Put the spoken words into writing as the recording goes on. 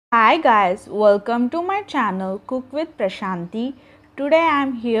Hi guys, welcome to my channel Cook with Prashanthi. Today I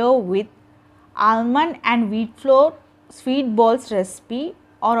am here with almond and wheat flour sweet balls recipe,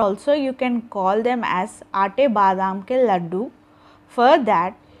 or also you can call them as Atta Badam Laddu. For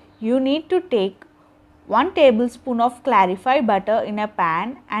that you need to take 1 tablespoon of clarified butter in a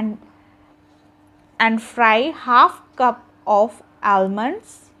pan and fry half cup of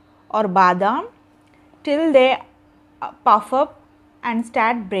almonds or badam till they puff up and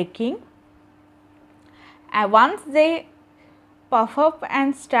start breaking. And once they puff up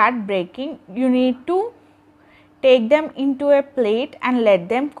and start breaking, you need to take them into a plate and let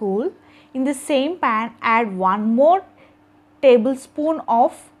them cool. In the same pan, add 1 more tablespoon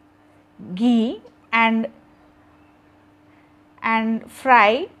of ghee and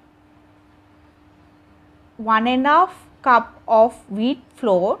fry 1½ cup of wheat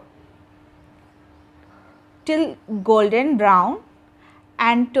flour till golden brown,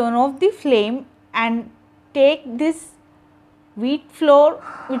 and turn off the flame and take this wheat flour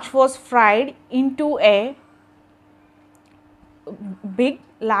which was fried into a big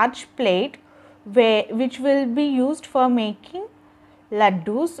large plate which will be used for making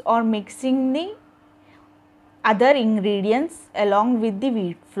laddus or mixing the other ingredients along with the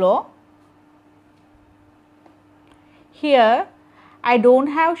wheat flour. Here I don't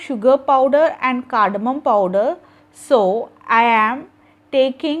have sugar powder and cardamom powder, so I am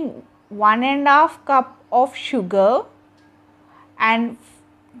taking 1½ cup of sugar and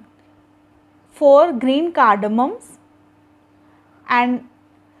 4 green cardamoms and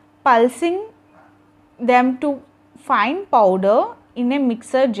pulsing them to fine powder in a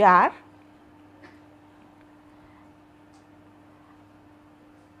mixer jar.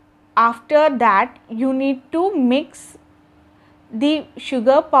 After that you need to mix the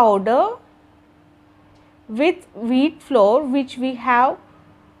sugar powder with wheat flour which we have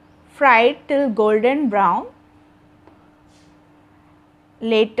fried till golden brown.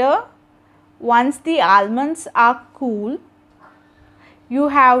 Later, once the almonds are cool, you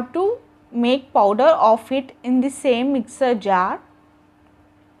have to make powder of it in the same mixer jar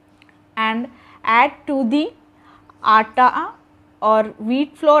and add to the atta or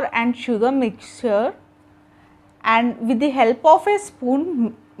wheat flour and sugar mixture, and with the help of a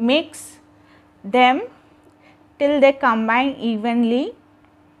spoon mix them till they combine evenly.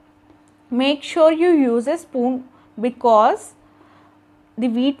 Make sure you use a spoon because the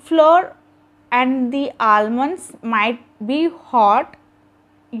wheat flour and the almonds might be hot,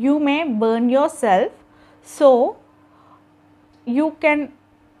 you may burn yourself. So you can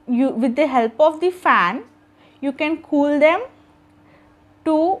with the help of the fan you can cool them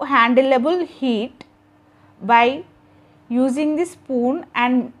to handleable heat by using the spoon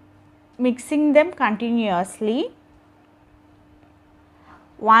and mixing them continuously.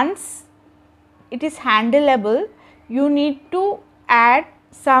 Once it is handleable, you need to add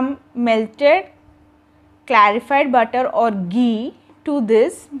some melted clarified butter or ghee to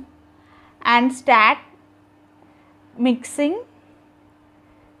this and start mixing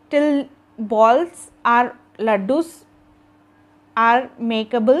till balls or laddus are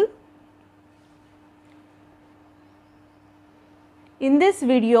makeable. In this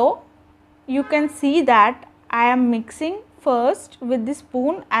video you can see that I am mixing first with the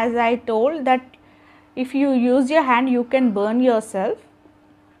spoon, as I told that if you use your hand you can burn yourself.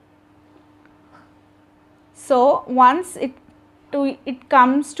 So once it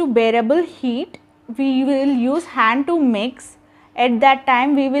comes to bearable heat, we will use hand to mix. At that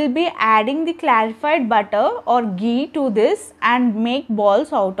time we will be adding the clarified butter or ghee to this and make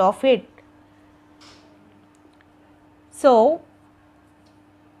balls out of it. So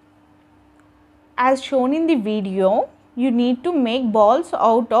as shown in the video, you need to make balls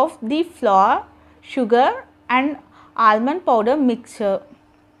out of the flour, sugar and almond powder mixture.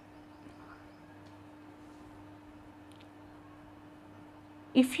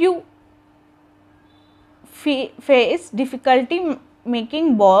 If you face difficulty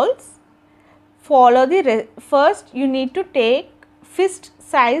making balls, follow the first you need to take fist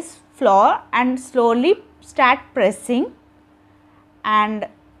size flour and slowly start pressing and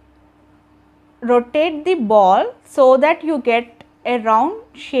rotate the ball so that you get a round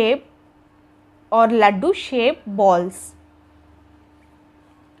shape or laddu shape balls.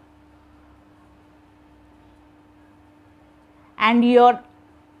 And your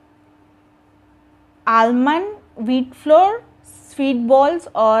almond wheat flour sweet balls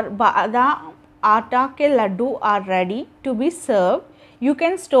or badam atta ke laddu are ready to be served. You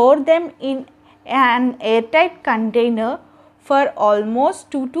can store them in an airtight container for almost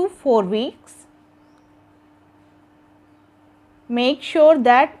 2 to 4 weeks. Make sure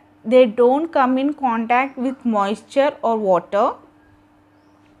that they don't come in contact with moisture or water.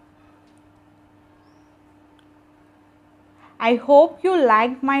 I hope you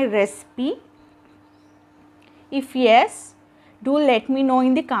liked my recipe. If yes, do let me know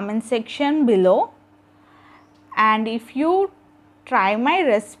in the comment section below. And if you try my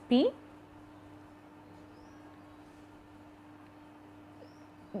recipe,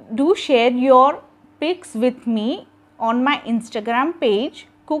 do share your pics with me on my Instagram page,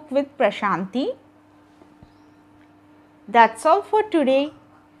 Cook with Prashanthi. That's all for today.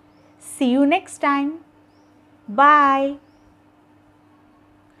 See you next time. Bye.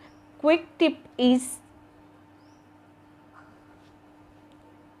 Quick tip is,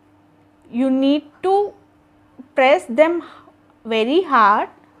 you need to press them very hard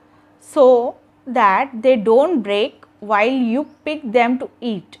so that they don't break while you pick them to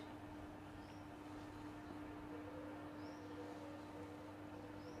eat.